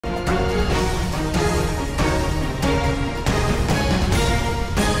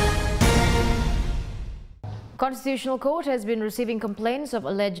Constitutional Court has been receiving complaints of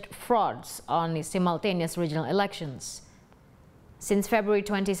alleged frauds on simultaneous regional elections. Since February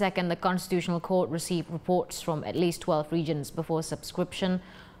 22nd, the Constitutional Court received reports from at least 12 regions before subscription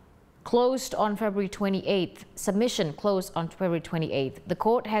closed on February 28th. Submission closed on February 28th. The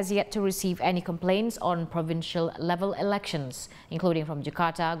court has yet to receive any complaints on provincial level elections, including from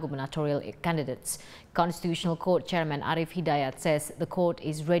Jakarta gubernatorial candidates. Constitutional Court Chairman Arif Hidayat says the court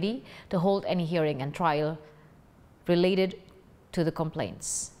is ready to hold any hearing and trial related to the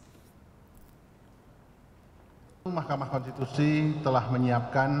complaints. Mahkamah Konstitusi telah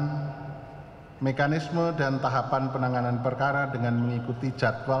menyiapkan mekanisme dan tahapan penanganan perkara dengan mengikuti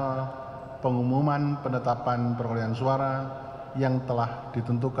jadwal pengumuman penetapan perolehan suara yang telah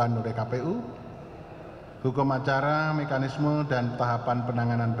ditentukan oleh KPU, hukum acara, mekanisme dan tahapan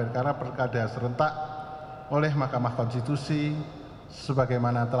penanganan perkara pilkada serentak oleh Mahkamah Konstitusi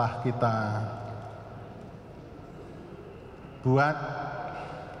sebagaimana telah kita buat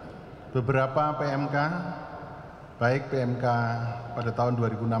beberapa PMK, baik PMK pada tahun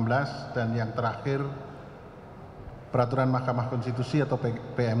 2016 dan yang terakhir Peraturan Mahkamah Konstitusi atau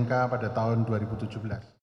PMK pada tahun 2017.